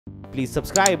Please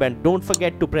subscribe and don't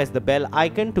forget to press the bell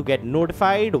icon to get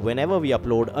notified whenever we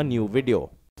upload a new video.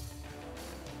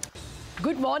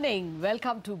 Good morning.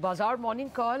 Welcome to Bazaar Morning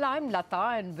Call. I'm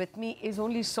Lata and with me is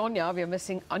only Sonia. We are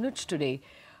missing Anuj today.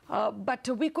 But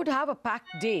we could have a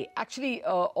packed day. Actually,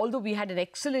 although we had an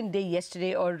excellent day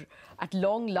yesterday, or at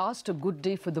long last a good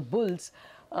day for the bulls,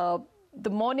 the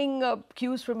morning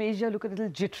cues from Asia look a little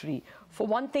jittery. For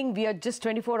one thing, we are just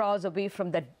 24 hours away from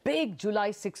that big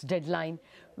July 6 deadline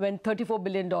when $34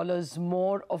 billion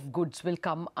more of goods will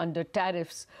come under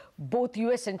tariffs. Both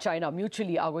US and China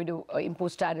mutually are going to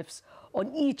impose tariffs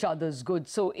on each other's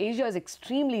goods. So Asia is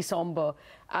extremely somber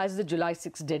as the July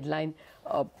 6 deadline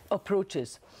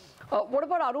approaches. What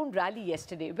about our own rally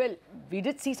yesterday? Well, we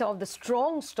did see some of the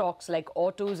strong stocks like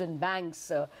autos and banks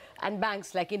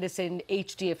like Innocent,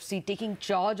 HDFC taking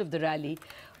charge of the rally.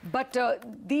 But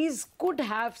these could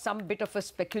have some bit of a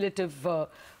speculative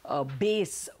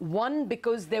base. One,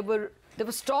 because there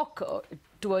was talk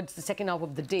towards the second half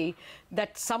of the day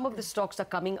that some of the stocks are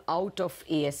coming out of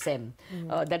ASM.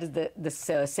 That is the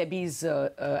SEBI's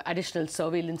additional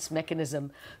surveillance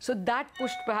mechanism. So that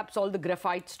pushed perhaps all the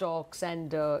graphite stocks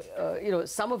and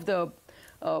some of the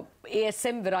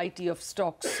ASM variety of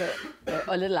stocks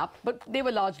a little up, but they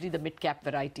were largely the mid-cap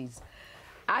varieties.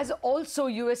 As also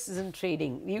US isn't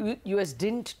trading, US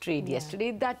didn't trade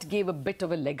yesterday. That gave a bit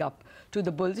of a leg up to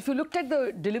the bulls. If you looked at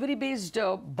the delivery-based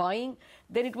buying,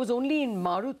 then it was only in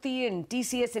Maruti and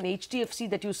TCS and HDFC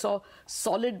that you saw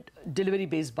solid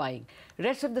delivery-based buying.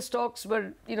 Rest of the stocks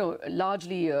were,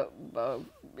 largely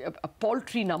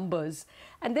paltry numbers.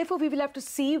 And therefore, we will have to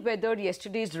see whether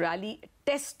yesterday's rally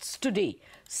tests today,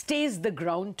 stays the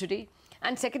ground today.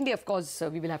 And secondly, of course,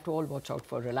 we will have to all watch out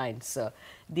for Reliance.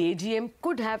 The AGM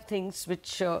could have things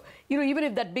which, even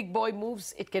if that big boy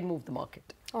moves, it can move the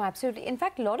market. Oh, absolutely. In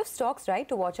fact, a lot of stocks, right,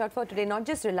 to watch out for today. Not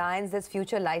just Reliance, there's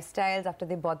Future Lifestyles after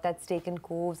they bought that stake in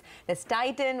Coves. There's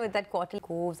Titan with that quarterly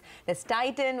Coves. There's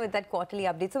Titan with that quarterly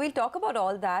update. So we'll talk about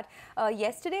all that.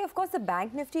 Yesterday, of course, the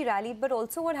Bank Nifty rallied, but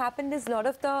also what happened is a lot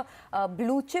of the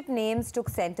blue chip names took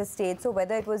center stage. So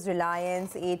whether it was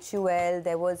Reliance, HUL,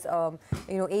 there was,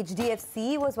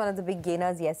 HDFC was one of the big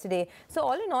gainers yesterday. So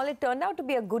all in all, it turned out to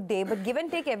be a good day. But give and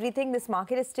take everything, this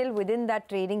market is still within that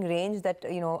trading range that,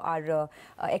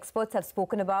 our experts have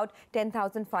spoken about.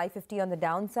 10,550 on the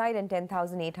downside and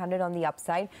 10,800 on the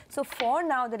upside. So for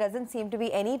now, there doesn't seem to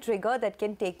be any trigger that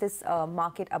can take this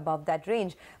market above that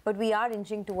range. But we are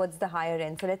inching towards the higher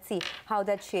end. So let's see how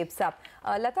that shapes up.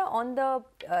 Lata, on the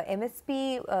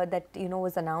MSP that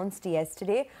was announced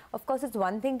yesterday, of course, it's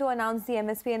one thing to announce the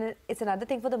MSP and it's another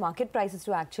thing for the market prices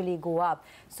to actually go up.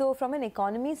 So from an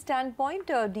economy standpoint,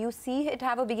 do you see it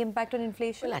have a big impact on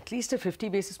inflation? Well, at least a 50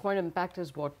 basis point impact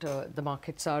is what the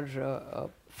markets are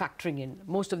factoring in.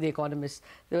 Most of the economists,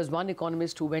 there was one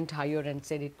economist who went higher and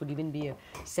said it could even be a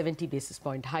 70 basis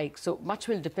point hike. So much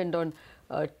will depend on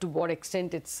to what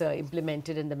extent it's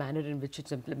implemented and the manner in which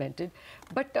it's implemented.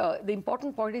 But the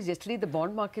important point is yesterday the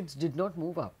bond markets did not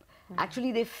move up.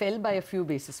 Actually, they fell by a few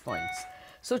basis points.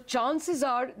 So chances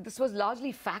are this was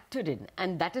largely factored in,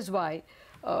 and that is why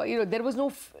there was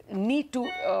no need to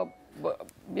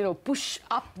push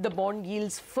up the bond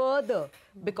yields further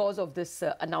because of this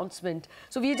announcement.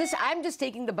 So I'm just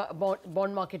taking the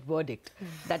bond market verdict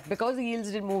that because the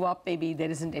yields didn't move up, maybe there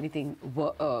isn't anything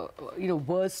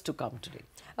worse to come today.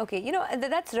 Okay,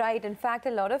 that's right. In fact,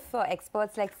 a lot of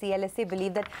experts like CLSA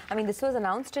believe that, this was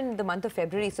announced in the month of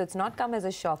February, so it's not come as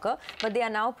a shocker, but they are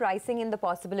now pricing in the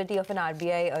possibility of an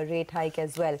RBI rate hike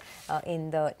as well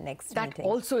in the next meeting. That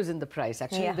also is in the price,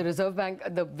 actually. Yeah. The Reserve Bank,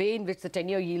 the way in which the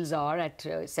 10-year yields are at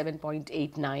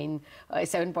 7.89,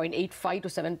 7.85 to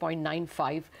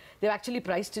 7.95, they've actually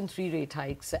priced in 3 rate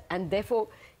hikes. And therefore,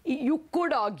 you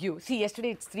could argue, see,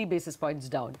 yesterday it's 3 basis points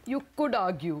down. You could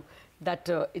argue that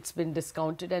it's been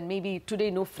discounted, and maybe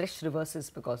today no fresh reverses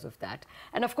because of that.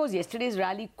 And of course, yesterday's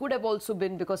rally could have also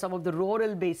been because some of the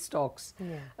rural-based stocks,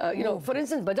 for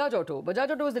instance, Bajaj Auto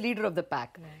was the leader of the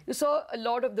pack. Yeah. You saw a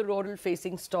lot of the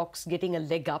rural-facing stocks getting a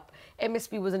leg up.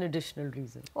 MSP was an additional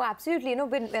reason. Oh, absolutely.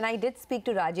 When I did speak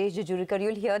to Rajesh Jujurikar,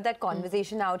 you'll hear that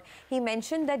conversation out. He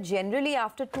mentioned that generally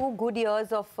after 2 good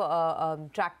years of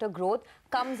tractor growth,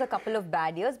 comes a couple of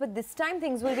bad years, but this time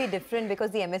things will be different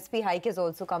because the MSP hike has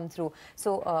also come through.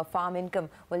 So farm income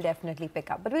will definitely pick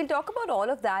up. But we'll talk about all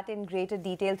of that in greater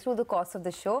detail through the course of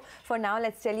the show. For now,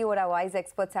 let's tell you what our wise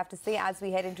experts have to say as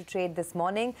we head into trade this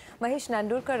morning. Mahesh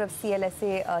Nandurkar of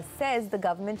CLSA says the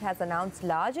government has announced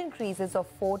large increases of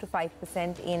 4 to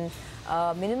 5% in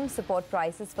minimum support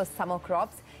prices for summer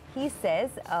crops. He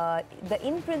says the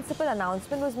in-principle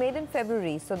announcement was made in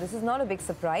February, so this is not a big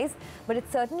surprise, but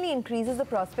it certainly increases the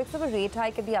prospects of a rate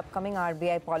hike at the upcoming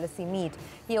RBI policy meet.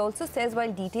 He also says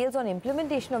while details on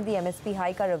implementation of the MSP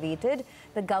hike are awaited,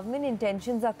 the government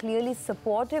intentions are clearly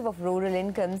supportive of rural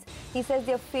incomes. He says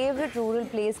their favorite rural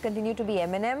plays continue to be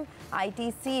M&M,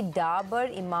 ITC,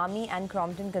 Dabur, Imami and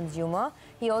Crompton Consumer.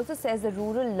 He also says the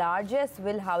rural largesse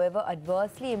will, however,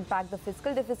 adversely impact the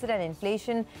fiscal deficit and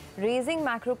inflation, raising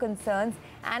macro concerns,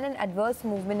 and an adverse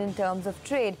movement in terms of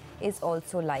trade is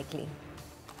also likely.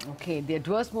 Okay, the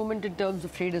adverse movement in terms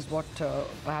of trade is what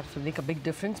perhaps will make a big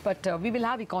difference, but we will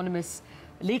have economists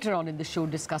later on in the show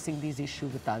discussing these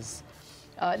issues with us.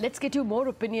 Let's get you more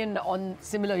opinion on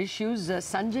similar issues.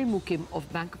 Sanjay Mukim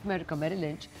of Bank of America Merrill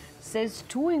Lynch says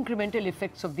two incremental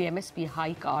effects of the MSP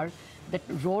hike are that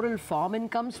rural farm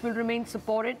incomes will remain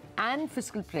supported and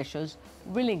fiscal pressures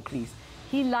will increase.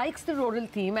 He likes the rural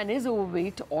theme and is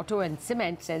overweight auto and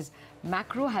cement, says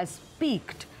macro has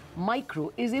peaked,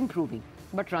 micro is improving,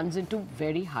 but runs into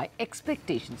very high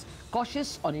expectations.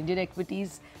 Cautious on Indian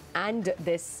equities and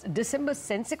this December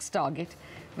Sensex target.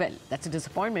 Well, that's a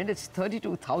disappointment. It's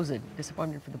 32,000.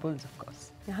 Disappointment for the bulls, of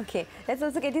course. Okay, let's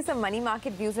also get you some money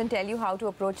market views and tell you how to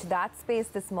approach that space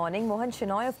this morning. Mohan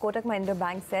Shenoy of Kotak Mahindra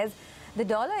Bank says the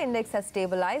dollar index has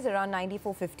stabilized around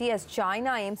 94.50 as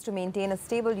China aims to maintain a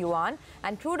stable yuan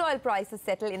and crude oil prices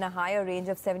settle in a higher range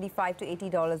of $75 to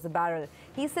 $80 a barrel.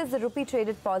 He says the rupee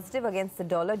traded positive against the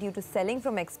dollar due to selling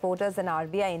from exporters and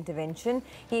RBI intervention.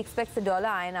 He expects the dollar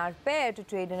INR pair to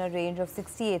trade in a range of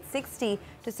 68.60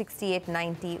 to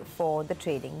 68.90 for the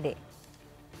trading day.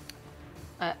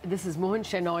 This is Mohan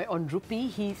Shenoy on rupee.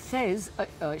 He says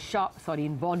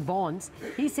in bonds.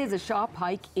 He says a sharp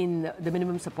hike in the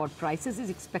minimum support prices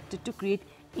is expected to create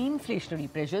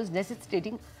inflationary pressures,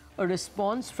 necessitating a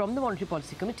response from the Monetary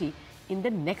Policy Committee in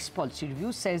the next policy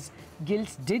review. Says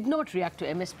Gilts did not react to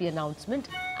MSP announcement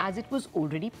as it was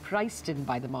already priced in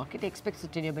by the market. Expects the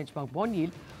 10-year benchmark bond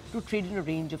yield to trade in a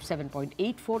range of 7.84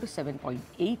 to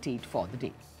 7.88 for the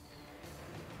day.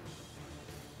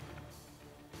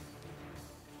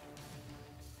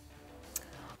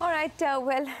 All right,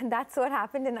 well, that's what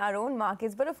happened in our own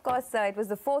markets. But of course, it was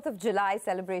the 4th of July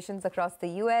celebrations across the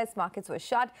US. Markets were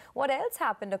shut. What else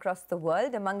happened across the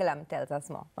world? Mangalam tells us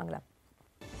more. Mangalam.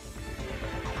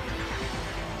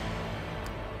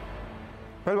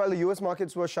 Well, while the US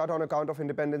markets were shut on account of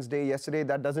Independence Day yesterday,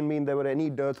 that doesn't mean there were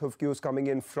any dearth of cues coming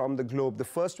in from the globe. The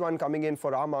first one coming in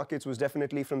for our markets was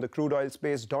definitely from the crude oil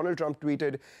space. Donald Trump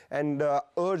tweeted and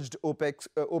urged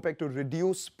OPEC to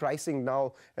reduce pricing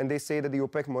now. And they say that the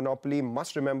OPEC monopoly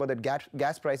must remember that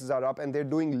gas prices are up and they're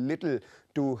doing little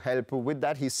to help. With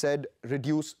that, he said,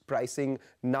 reduce pricing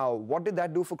now. What did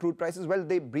that do for crude prices? Well,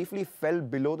 they briefly fell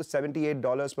below the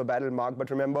 $78 per barrel mark. But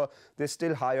remember, they're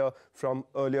still higher from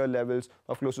earlier levels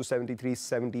of close to 73,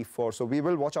 74. So we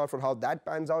will watch out for how that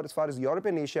pans out. As far as Europe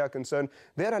and Asia are concerned,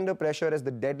 they're under pressure as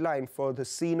the deadline for the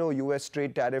Sino-US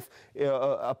trade tariff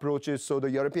approaches. So the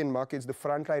European markets, the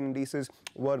frontline indices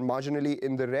were marginally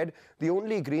in the red. The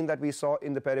only green that we saw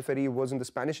in the periphery was in the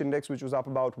Spanish index, which was up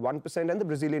about 1%, and the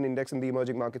Brazilian index in the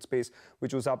emerging market space,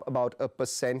 which was up about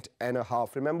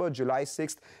 1.5%. Remember, July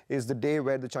 6th is the day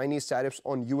where the Chinese tariffs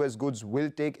on US goods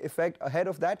will take effect. Ahead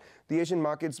of that, the Asian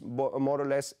markets more or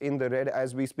less in the red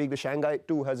as we speak. The Shanghai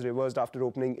too has reversed after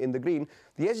opening in the green.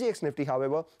 The SGX Nifty,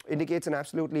 however, indicates an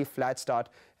absolutely flat start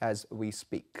as we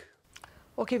speak.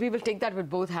 Okay, we will take that with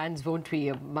both hands, won't we?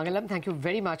 Mangalam, thank you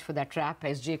very much for that wrap.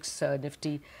 SGX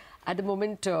Nifty at the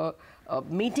moment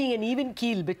meeting an even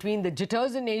keel between the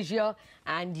jitters in Asia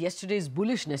and yesterday's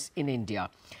bullishness in India.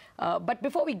 But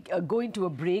before we go into a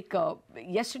break,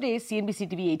 yesterday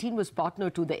CNBC TV18 was partner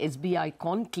to the SBI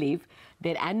Conclave,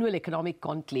 their annual economic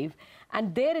conclave,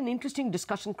 and there an interesting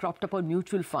discussion cropped up on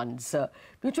mutual funds.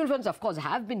 Mutual funds, of course,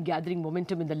 have been gathering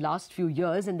momentum in the last few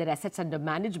years, and their assets under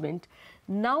management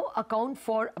now account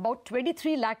for about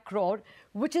 23 lakh crore,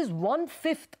 which is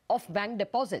 1/5 of bank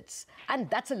deposits, and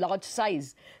that's a large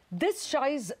size. This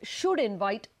size should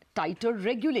invite tighter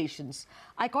regulations.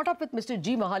 I caught up with Mr.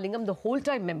 G. Mahalingam, the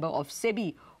whole-time member of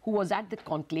SEBI, who was at that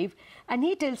conclave, and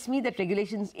he tells me that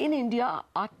regulations in India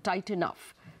are tight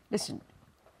enough. Listen.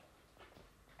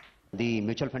 The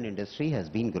mutual fund industry has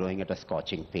been growing at a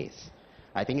scorching pace.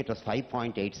 I think it was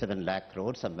 5.87 lakh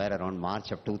crores somewhere around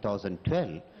March of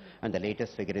 2012, and the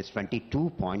latest figure is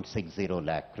 22.60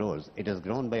 lakh crores. It has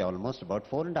grown by almost about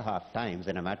 4.5 times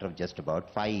in a matter of just about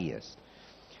 5 years.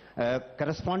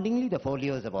 Correspondingly, the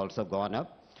folios have also gone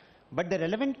up. But the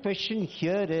relevant question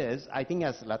here is, I think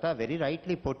as Lata very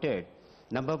rightly put it,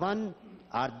 number one,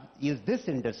 is this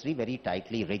industry very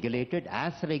tightly regulated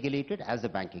as the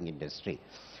banking industry?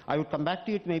 I would come back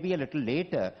to it maybe a little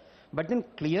later, but then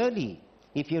clearly,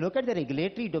 if you look at the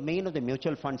regulatory domain of the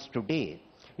mutual funds today,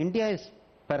 India is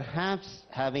perhaps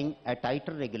having a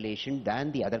tighter regulation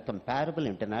than the other comparable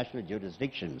international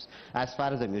jurisdictions as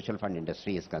far as the mutual fund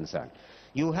industry is concerned.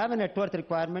 You have a net worth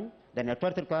requirement. The net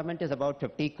worth requirement is about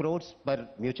 50 crores per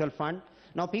mutual fund.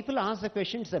 Now people ask the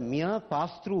question, it's a mere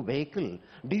pass-through vehicle.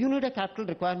 Do you need a capital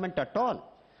requirement at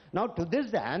all? Now to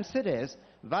this the answer is,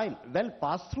 well,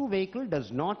 pass-through vehicle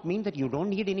does not mean that you don't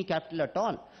need any capital at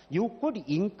all. You could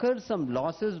incur some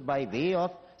losses by way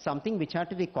of something which had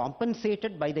to be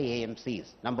compensated by the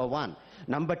AMCs, number one.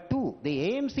 Number two,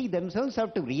 the AMC themselves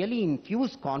have to really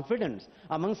infuse confidence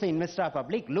amongst the investor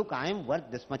public. Look, I am worth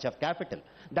this much of capital.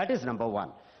 That is number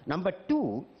one. Number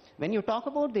two, when you talk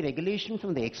about the regulation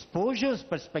from the exposures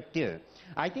perspective,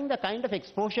 I think the kind of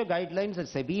exposure guidelines that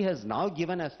SEBI has now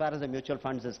given as far as the mutual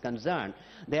funds is concerned,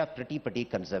 they are pretty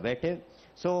conservative.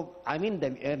 So, I mean,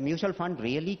 the mutual fund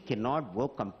really cannot go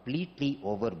completely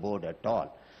overboard at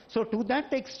all. So to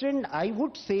that extent, I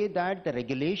would say that the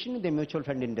regulation in the mutual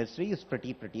fund industry is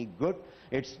pretty good.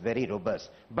 It's very robust.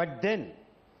 But then,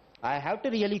 I have to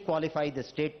really qualify the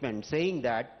statement saying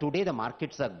that today the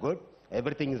markets are good,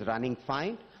 everything is running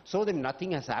fine, so then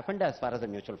nothing has happened as far as the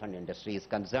mutual fund industry is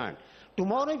concerned.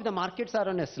 Tomorrow, if the markets are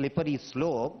on a slippery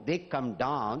slope, they come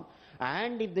down,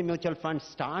 and if the mutual funds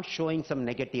start showing some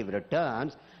negative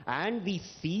returns, and we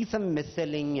see some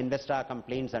mis-selling, investor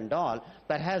complaints and all,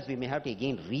 perhaps we may have to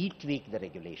again retweak the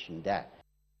regulation there.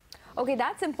 Okay,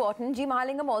 that's important. G.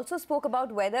 Mahalingam also spoke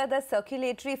about whether the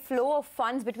circulatory flow of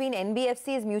funds between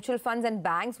NBFCs, mutual funds and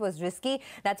banks was risky.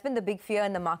 That's been the big fear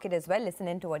in the market as well. Listen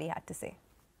in to what he had to say.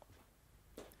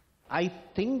 I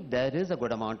think there is a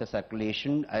good amount of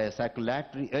circulation, a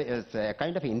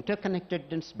kind of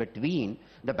interconnectedness between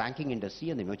the banking industry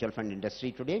and the mutual fund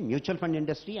industry today, mutual fund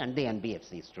industry and the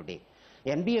NBFCs today.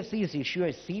 NBFCs issue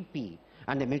a CP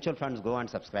and the mutual funds go and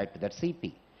subscribe to that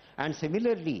CP. And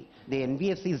similarly, the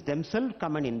NBFCs themselves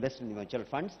come and invest in the mutual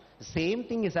funds. Same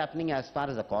thing is happening as far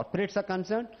as the corporates are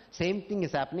concerned. Same thing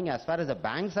is happening as far as the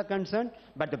banks are concerned,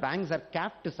 but the banks are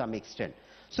capped to some extent.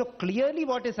 So clearly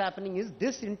what is happening is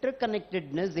this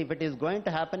interconnectedness, if it is going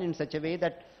to happen in such a way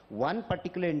that one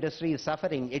particular industry is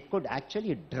suffering, it could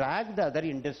actually drag the other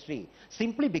industry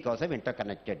simply because of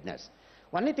interconnectedness.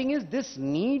 Only thing is this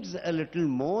needs a little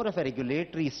more of a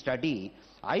regulatory study.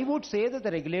 I would say that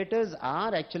the regulators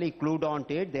are actually clued on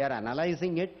to it. They are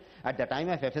analyzing it. At the time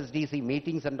of FSDC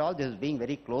meetings and all, this is being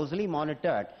very closely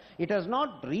monitored. It has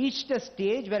not reached a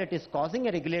stage where it is causing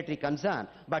a regulatory concern,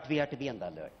 but we have to be on the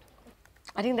alert.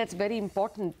 I think that's very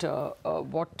important,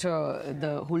 what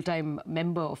the whole-time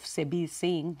member of SEBI is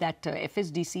saying, that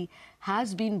FSDC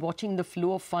has been watching the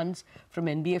flow of funds from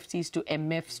NBFCs to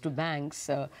MFs to banks,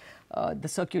 the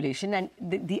circulation. And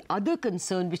the other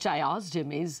concern which I asked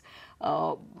him is,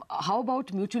 how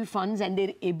about mutual funds and their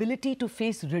ability to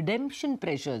face redemption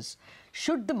pressures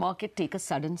should the market take a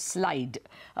sudden slide?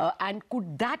 And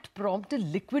could that prompt a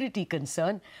liquidity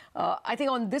concern? I think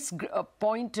on this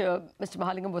point, Mr.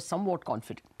 Mahalingam was somewhat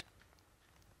confident.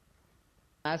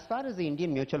 As far as the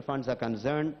Indian mutual funds are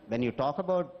concerned, when you talk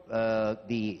about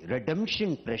the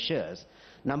redemption pressures,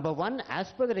 number one,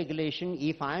 as per the regulation,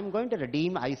 if I am going to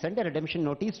redeem, I send a redemption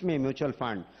notice to my mutual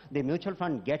fund. The mutual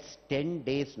fund gets 10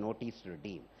 days notice to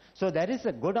redeem. So there is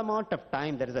a good amount of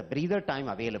time, there is a breather time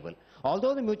available.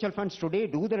 Although the mutual funds today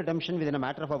do the redemption within a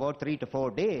matter of about 3 to 4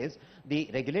 days,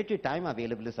 the regulatory time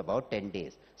available is about 10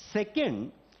 days.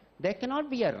 Second, there cannot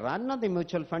be a run on the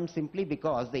mutual fund simply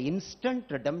because the instant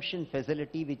redemption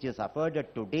facility which is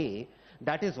afforded today,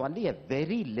 that is only a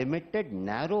very limited,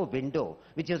 narrow window,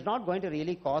 which is not going to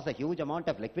really cause a huge amount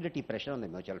of liquidity pressure on the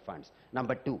mutual funds.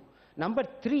 Number two. Number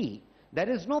three, there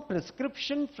is no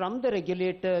prescription from the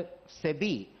regulator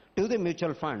SEBI to the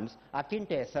mutual funds akin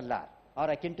to SLR or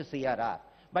akin to CRR.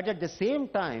 But at the same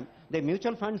time, the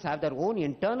mutual funds have their own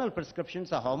internal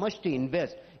prescriptions of how much to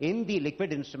invest in the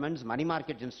liquid instruments, money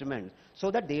market instruments,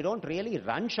 so that they don't really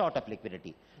run short of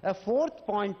liquidity. A fourth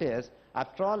point is,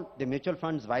 after all, the mutual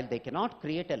funds, while they cannot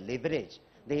create a leverage,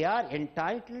 they are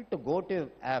entitled to go to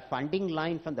a funding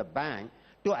line from the bank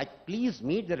to at least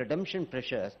meet the redemption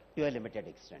pressures to a limited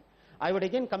extent. I would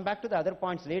again come back to the other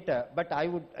points later, but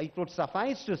it would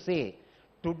suffice to say,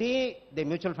 today the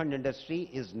mutual fund industry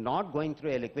is not going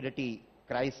through a liquidity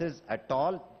crisis at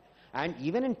all. And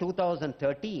even in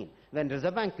 2013, when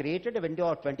Reserve Bank created a window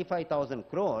of 25,000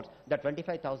 crores, the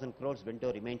 25,000 crores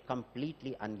window remained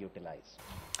completely unutilized.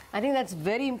 I think that's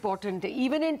very important.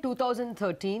 Even in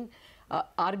 2013,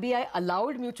 RBI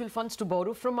allowed mutual funds to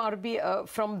borrow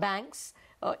from banks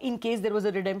in case there was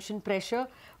a redemption pressure,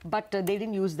 but they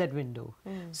didn't use that window.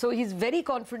 So he's very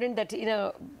confident that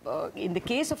in the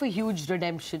case of a huge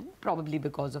redemption, probably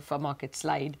because of a market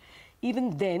slide,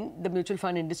 even then the mutual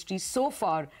fund industry so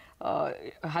far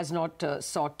has not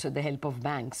sought the help of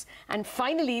banks. And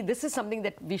finally, this is something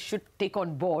that we should take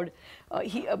on board.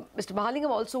 Mr.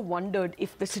 Mahalingam also wondered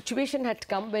if the situation had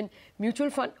come when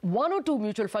one or two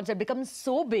mutual funds had become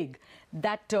so big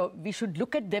that we should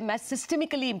look at them as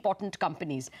systemically important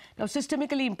companies. Now,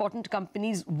 systemically important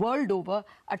companies world over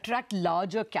attract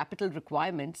larger capital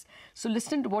requirements. So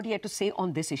listen to what he had to say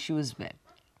on this issue as well.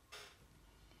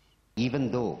 Even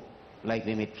though, like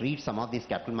we may treat some of these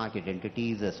capital market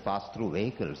entities as pass-through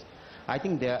vehicles, I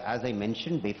think they are, as I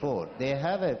mentioned before, they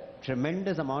have a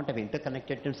tremendous amount of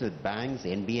interconnectedness with banks,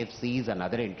 NBFCs and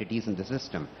other entities in the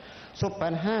system. So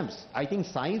perhaps, I think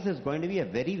size is going to be a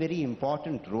very, very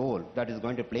important role that is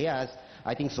going to play, as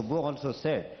I think Subbu also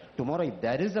said. Tomorrow, if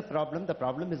there is a problem, the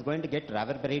problem is going to get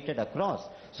reverberated across.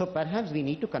 So perhaps we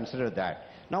need to consider that.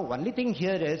 Now, only thing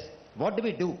here is, what do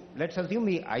we do? Let's assume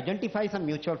we identify some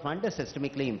mutual fund as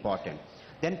systemically important.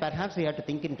 Then perhaps we have to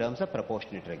think in terms of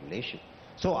proportionate regulation.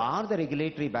 So are the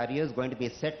regulatory barriers going to be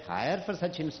set higher for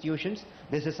such institutions?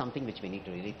 This is something which we need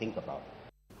to really think about.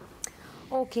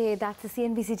 Okay, that's the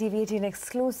CNBC TV18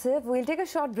 exclusive. We'll take a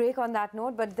short break on that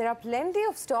note, but there are plenty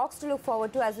of stocks to look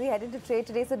forward to as we head into trade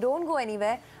today, so don't go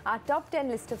anywhere. Our top 10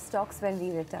 list of stocks when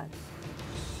we return.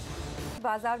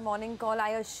 Bazaar morning call. I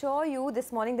assure you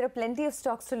this morning there are plenty of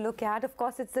stocks to look at. Of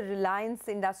course, it's the Reliance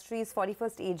Industries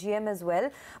 41st AGM as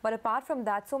well. But apart from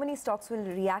that, so many stocks will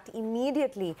react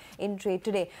immediately in trade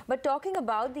today. But talking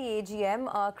about the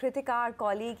AGM, Kritika, our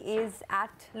colleague, is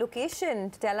at location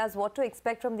to tell us what to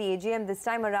expect from the AGM this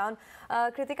time around.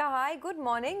 Kritika, hi, good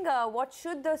morning. What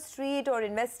should the street or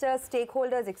investors,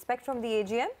 stakeholders expect from the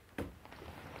AGM?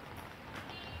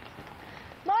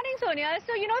 Morning, Sonia.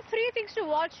 So, three things to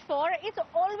watch for. It's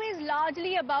always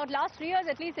largely about, last 3 years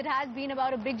at least, it has been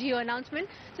about a big Jio announcement.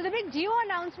 So the big Jio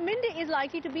announcement is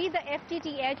likely to be the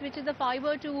FTTH, which is the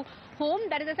fiber to home.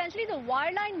 That is essentially the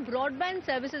wireline broadband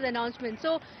services announcement.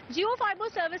 So Jio Fiber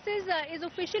Services is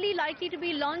officially likely to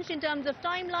be launched in terms of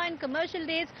timeline, commercial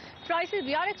dates, prices.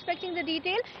 We are expecting the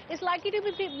detail. It's likely to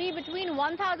be between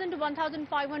 1,000 to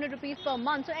 1,500 rupees per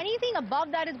month. So anything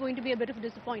above that is going to be a bit of a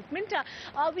disappointment.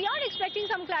 We are expecting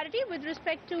some clarity with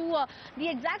respect to the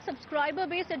exact subscriber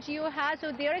base that Jio has.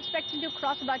 So they are expecting to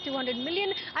cross about 200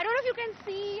 million. I don't know if you can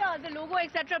see the logo,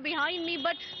 etc. behind me,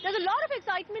 but there's a lot of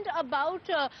excitement about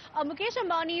Mukesh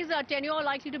Ambani's tenure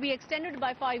likely to be extended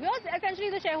by 5 years. Essentially,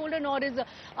 the shareholder nod is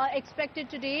expected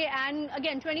today, and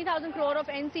again, 20,000 crore of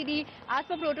NCD as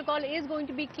per protocol is going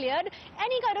to be cleared.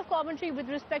 Any kind of commentary with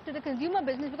respect to the consumer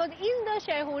business, because in the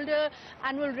shareholder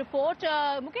annual report,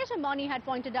 Mukesh Ambani had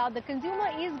pointed out the consumer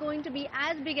is going to be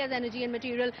as big as energy and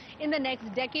material in the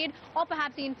next decade, or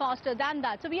perhaps even faster than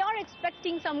that. So we are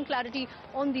expecting some clarity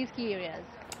on these key areas.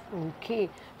 Okay.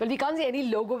 Well, we can't see any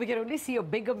logo. We can only see a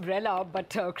big umbrella. But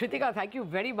Kritika, thank you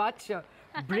very much.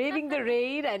 Braving the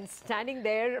rain and standing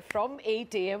there from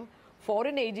 8 a.m. for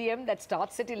an AGM that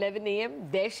starts at 11 a.m.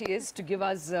 There she is to give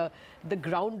us the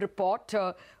ground report.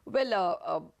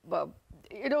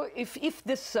 If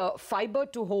this fiber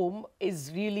to home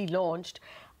is really launched,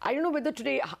 I don't know whether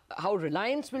today how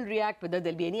Reliance will react, whether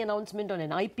there'll be any announcement on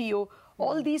an IPO.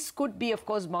 All these could be, of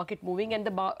course, market moving, and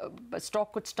the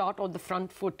stock could start on the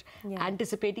front foot,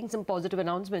 anticipating some positive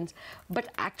announcements. But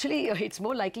actually, it's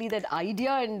more likely that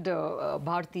Idea and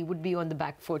Bharti would be on the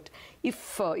back foot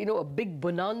if, a big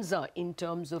bonanza in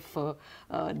terms of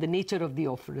the nature of the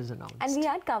offer is announced. And we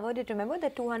had covered it, remember, the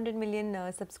 200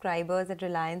 million subscribers that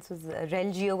Reliance was,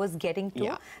 Jio was getting to.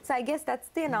 Yeah. So I guess that's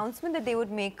the announcement that they would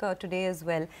make today as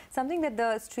well. Something that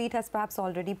the street has perhaps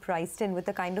already priced in with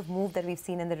the kind of move that we've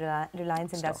seen in the Reliance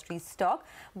Industries stock.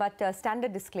 But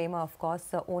standard disclaimer, of course,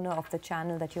 the owner of the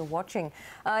channel that you're watching.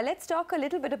 Let's talk a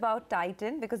little bit about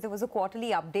Titan, because there was a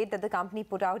quarterly update that the company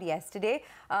put out yesterday.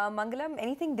 Mangalam,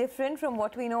 anything different from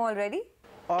what we know already?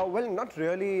 Well, not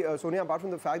really, Sonia, apart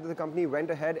from the fact that the company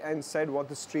went ahead and said what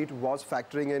the street was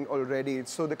factoring in already.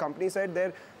 So the company said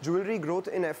their jewelry growth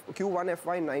in Q1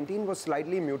 FY19 was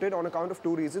slightly muted on account of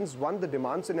two reasons. One, the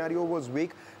demand scenario was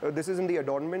weak. This is in the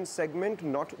adornment segment,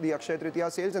 not the Akshaya Tritiya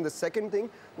sales. And the second thing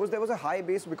was there was a high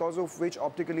base because of which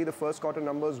optically the first quarter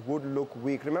numbers would look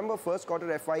weak. Remember, first quarter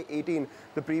FY18,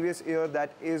 the previous year,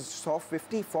 that is saw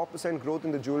 54% growth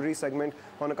in the jewelry segment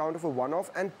on account of a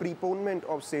one-off and preponement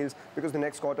of sales, because the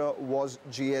next quarter was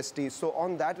GST. So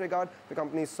on that regard, the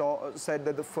company said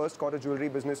that the first quarter jewelry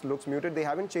business looks muted. They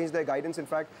haven't changed their guidance. In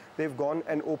fact, they've gone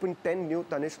and opened 10 new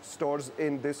Tanishq stores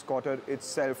in this quarter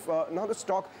itself. Now the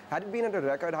stock, had it been at a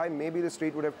record high, maybe the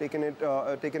street would have taken it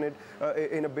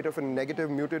in a bit of a negative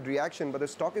muted reaction, but the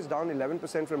stock is down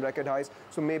 11% from record highs,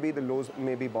 so maybe the lows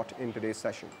may be bought in today's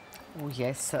session. Oh,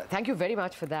 yes. Thank you very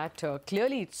much for that.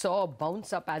 Clearly, it saw a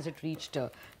bounce up as it reached the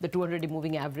 200-day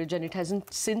moving average, and it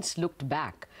hasn't since looked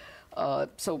back.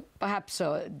 So perhaps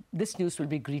this news will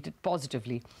be greeted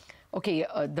positively. Okay,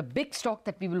 the big stock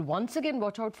that we will once again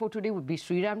watch out for today would be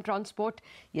Shriram Transport.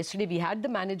 Yesterday, we had the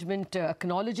management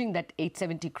acknowledging that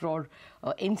 870 crore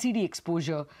NCD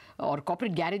exposure or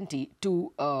corporate guarantee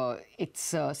to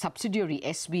its subsidiary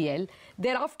SBL.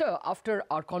 Thereafter, after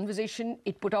our conversation,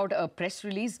 it put out a press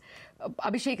release.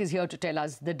 Abhishek is here to tell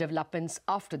us the developments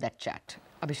after that chat.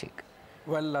 Abhishek.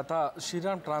 Well, Lata,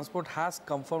 Shriram Transport has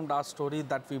confirmed our story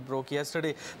that we broke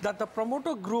yesterday, that the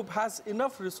promoter group has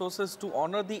enough resources to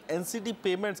honor the NCD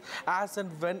payments as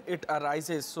and when it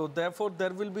arises. So, therefore,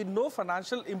 there will be no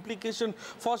financial implication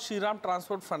for Shriram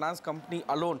Transport Finance Company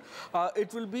alone.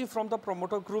 It will be from the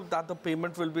promoter group that the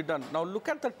payment will be done. Now, look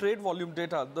at the trade volume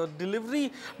data. The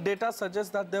delivery data suggests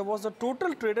that there was a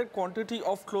total traded quantity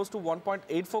of close to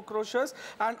 1.84 crore shares,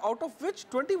 and out of which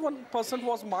 21%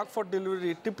 was marked for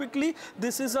delivery. Typically,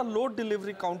 this is a low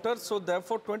delivery counter, so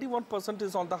therefore 21%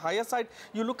 is on the higher side.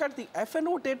 You look at the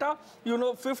FNO data,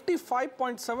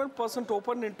 55.7%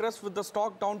 open interest with the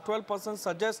stock down 12%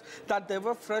 suggests that there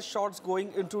were fresh shorts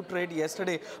going into trade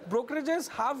yesterday. Brokerages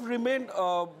have remained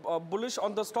bullish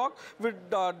on the stock, with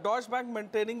Deutsche Bank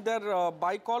maintaining their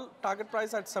buy call target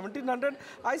price at 1700.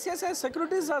 ICICI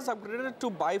Securities has upgraded to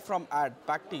buy from add.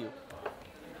 Back to you.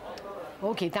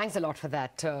 Okay, thanks a lot for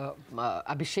that,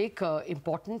 Abhishek.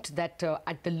 Important that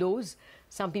at the lows,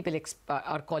 some people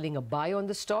are calling a buy on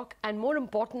the stock. And more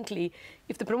importantly,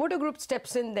 if the promoter group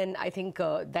steps in, then I think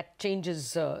that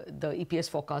changes the EPS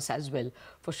forecast as well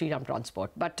for Shriram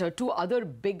Transport. But two other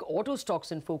big auto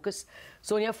stocks in focus.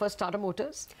 Sonia, first Tata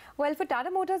Motors. Well, for Tata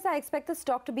Motors, I expect the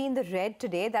stock to be in the red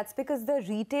today. That's because the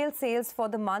retail sales for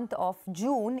the month of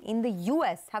June in the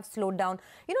US have slowed down.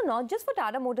 Not just for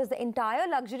Tata Motors, the entire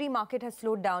luxury market has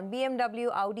slowed down. BMW,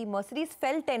 Audi, Mercedes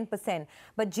fell 10%.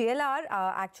 But JLR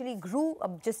actually grew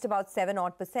just about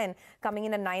 7% coming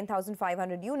in at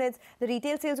 9,500 units. The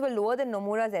retail sales were lower than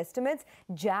Nomura's estimates.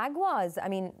 Jaguars, I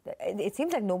mean, it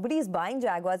seems like nobody is buying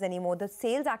Jaguars anymore. The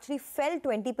sales actually fell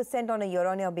 20% on a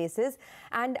year-on-year basis.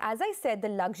 And as I said, the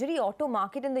luxury auto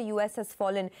market in the US has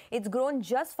fallen. It's grown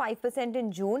just 5%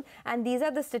 in June. And these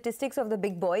are the statistics of the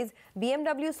big boys.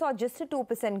 BMW saw just a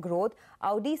 2% growth.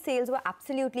 Audi sales were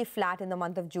absolutely flat in the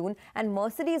month of June. And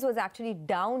Mercedes was actually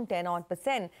down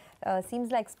 10% odd.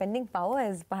 Seems like spending power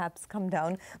has perhaps come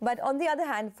down. But on the other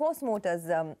hand, Force Motors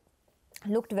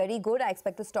looked very good. I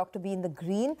expect the stock to be in the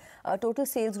green. Total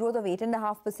sales growth of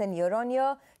 8.5%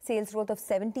 year-on-year. Sales growth of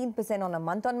 17% on a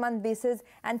month-on-month basis.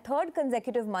 And third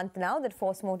consecutive month now that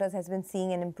Force Motors has been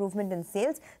seeing an improvement in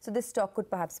sales. So this stock could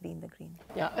perhaps be in the green.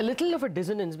 Yeah, a little of a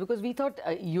dissonance because we thought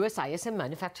US ISM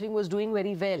manufacturing was doing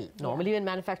very well. Normally when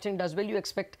manufacturing does well, you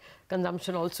expect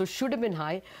consumption also should have been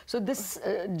high. So this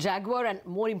Jaguar and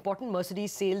more important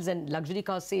Mercedes sales and luxury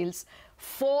car sales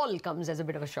fall comes as a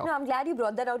bit of a shock. No, I'm glad you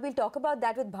brought that out. We'll talk about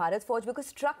that with Bharat Forge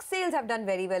because truck sales have done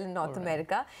very well in North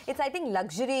America. It's, I think,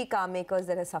 luxury car makers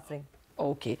that are suffering.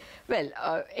 Okay.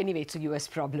 Well, anyway, it's a US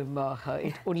problem.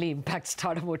 It only impacts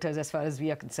Tata Motors as far as we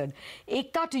are concerned.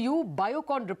 Ekta, to you,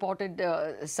 Biocon reported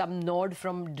some nod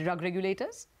from drug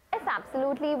regulators? Yes,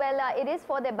 absolutely. Well, it is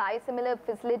for their biosimilar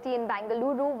facility in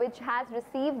Bengaluru, which has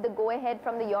received the go-ahead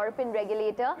from the European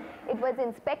regulator. It was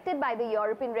inspected by the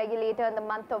European regulator in the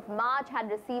month of March, had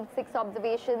received 6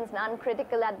 observations, none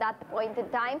critical at that point in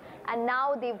time, and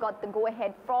now they've got the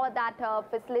go-ahead for that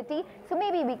facility. So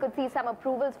maybe we could see some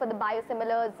approvals for the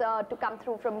biosimilars to come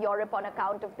through from Europe on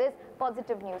account of this.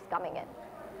 Positive news coming in.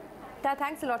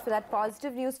 Thanks a lot for that.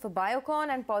 Positive news for Biocon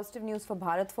and positive news for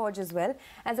Bharat Forge as well.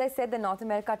 As I said, the North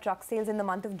America truck sales in the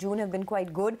month of June have been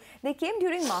quite good. They came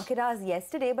during market hours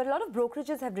yesterday, but a lot of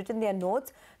brokerages have written their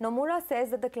notes. Nomura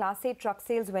says that the Class 8 truck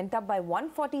sales went up by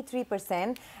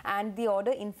 143% and the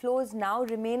order inflows now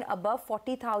remain above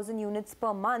 40,000 units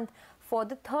per month. for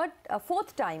the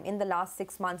fourth time in the last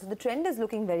 6 months. So the trend is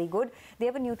looking very good. They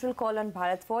have a neutral call on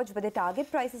Bharat Forge, but their target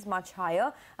price is much higher.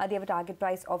 They have a target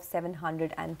price of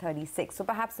 736. So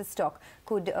perhaps the stock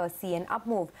could see an up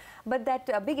move. But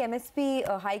that big MSP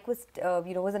hike was,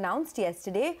 was announced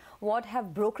yesterday. What have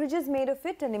brokerages made of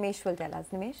it? Nimesh will tell us.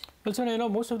 Nimesh? Well, so,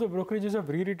 most of the brokerages have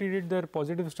reiterated their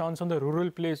positive stance on the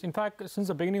rural plays. In fact, since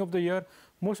the beginning of the year,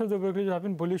 most of the brokerages have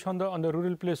been bullish on the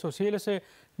rural plays. So CLSA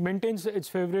maintains its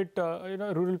favorite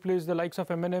rural plays, the likes of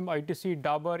M&M, ITC,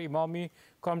 Dabur, Imami,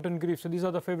 Crompton Greaves. So these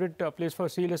are the favorite plays for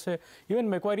CLSA. Even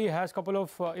Macquarie has a couple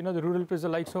of the rural plays, the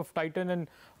likes of Titan and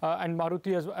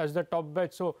Maruti as the top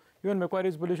bet. So even Macquarie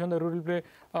is bullish on the rural play.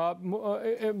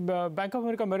 Bank of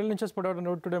America Merrill Lynch has put out a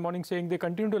note today morning saying they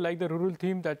continue to like the rural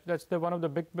theme. That's one of the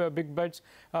big bets.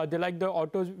 They like the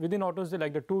autos. Within autos, they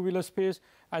like the two-wheeler space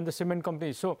and the cement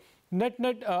companies. So net,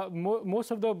 most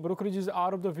of the brokerages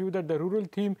are of the view that the rural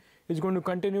theme is going to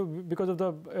continue because of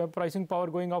the pricing power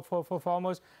going up for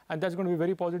farmers, and that's going to be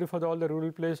very positive for all the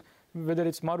rural plays, whether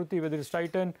it's Maruti, whether it's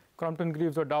Titan, Crompton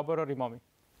Greaves, or Dabur or Imami.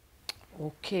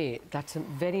 Okay, that's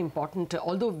very important.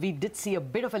 Although we did see a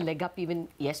bit of a leg up even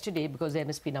yesterday because the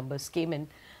MSP numbers came in.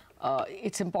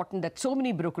 It's important that so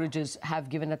many brokerages have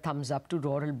given a thumbs up to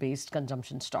rural-based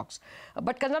consumption stocks.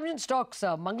 But consumption stocks,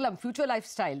 Mangalam, Future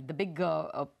Lifestyle, the big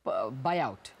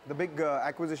buyout. The big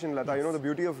acquisition, Lata. You know, the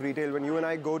beauty of retail, when you and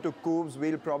I go to Coop's,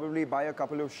 we'll probably buy a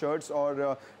couple of shirts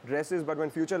or dresses. But when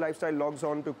Future Lifestyle logs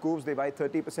on to Coop's, they buy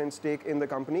 30% stake in the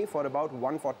company for about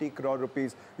 140 crore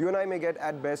rupees. You and I may get,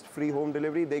 at best, free home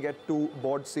delivery. They get 2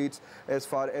 board seats as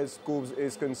far as Coop's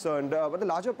is concerned. But the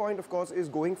larger point, of course, is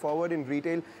going forward in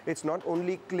retail. It's not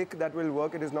only click that will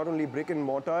work, it is not only brick and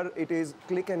mortar, it is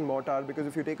click and mortar, because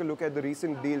if you take a look at the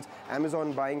recent deals,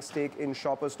 Amazon buying stake in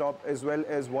Shoppers Stop as well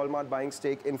as Walmart buying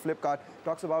stake in Flipkart,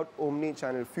 talks about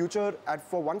omni-channel. Future,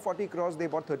 for 140 crores, they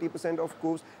bought 30% of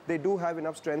Coop's. They do have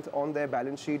enough strength on their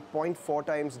balance sheet. 0.4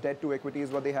 times debt to equity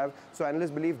is what they have. So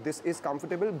analysts believe this is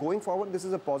comfortable. Going forward, this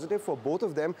is a positive for both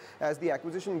of them, as the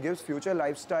acquisition gives Future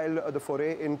Lifestyle the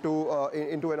foray into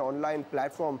an online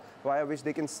platform via which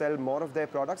they can sell more of their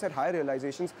products at higher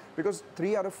realizations, because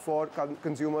 3 out of 4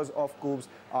 consumers of Coop's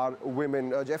are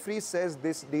women. Jeffries says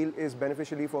this deal is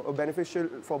beneficial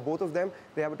for both of them.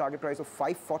 They have a target price of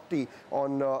 540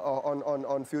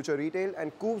 on Future Retail,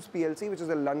 and Coop's PLC, which is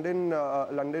a London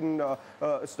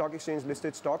stock exchange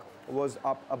listed stock, was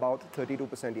up about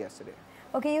 32% yesterday.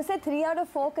 Okay, you said 3 out of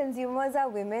 4 consumers are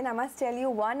women. I must tell you,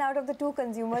 1 out of the 2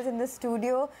 consumers in the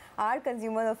studio are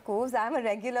consumers of Coop's. I'm a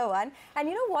regular one. And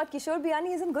you know what? Kishore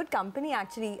Biyani is in good company,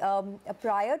 actually.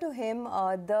 Prior to him,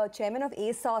 the chairman of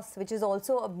ASOS, which is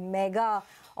also a mega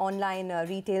online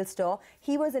retail store,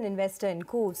 he was an investor in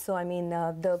Coop's. So, I mean,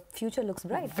 the future looks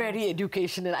bright. Very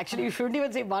educational. Actually, you shouldn't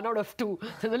even say 1 out of 2.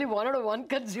 There's only 1 out of 1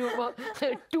 consumer.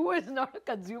 2 is not a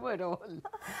consumer at all.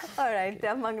 All right,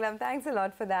 Mangalam, thanks a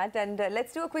lot for that. And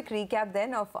let's do a quick recap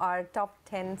then of our top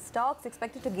 10 stocks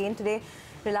expected to gain today.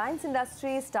 Reliance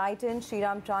Industries, Titan,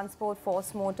 Shriram Transport,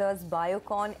 Force Motors,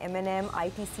 Biocon, M&M,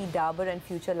 ITC, Dabur and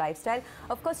Future Lifestyle.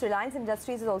 Of course, Reliance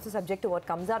Industries is also subject to what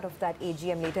comes out of that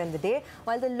AGM later in the day.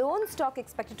 While the lone stock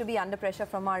expected to be under pressure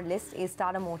from our list is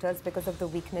Tata Motors because of the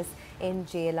weakness in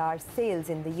JLR sales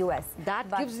in the US. That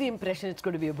gives the impression it's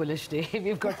going to be a bullish day.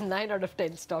 We've got 9 out of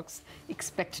 10 stocks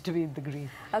expected to be in the green.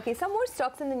 Okay, some more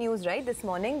stocks in the news, right, this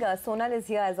morning. Sonal is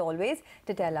here as always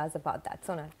to tell us about that.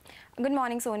 Sonal. Good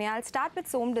morning, Sonia. I'll start with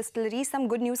Som Distillery. Some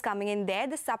good news coming in there.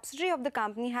 The subsidiary of the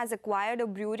company has acquired a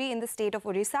brewery in the state of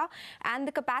Orissa, and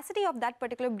the capacity of that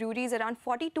particular brewery is around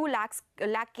 42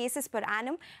 lakh cases per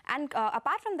annum. And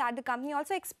apart from that, the company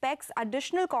also expects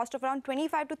additional cost of around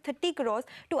 25 to 30 crores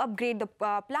to upgrade the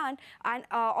plant. And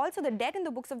also the debt in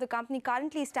the books of the company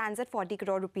currently stands at 40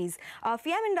 crore rupees.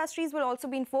 FIAM Industries will also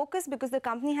be in focus because the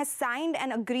company has signed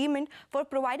an agreement for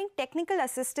providing technical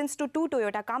assistance to 2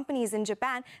 Toyota companies in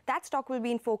Japan. That stock will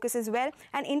be in focus as well.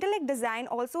 And Intellect Design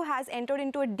also has entered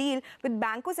into a deal with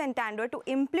Banco Santander to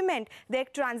implement their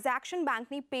transaction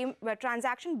banking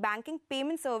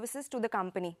payment services to the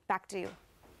company. Back to you.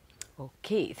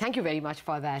 Okay, thank you very much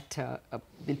for that.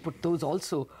 We'll put those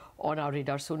also on our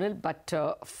radar, Sonal. But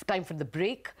time for the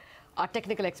break. Our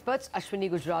technical experts, Ashwini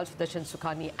Gujral, Sudarshan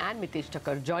Sukhani and Mitesh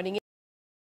Thakkar joining in.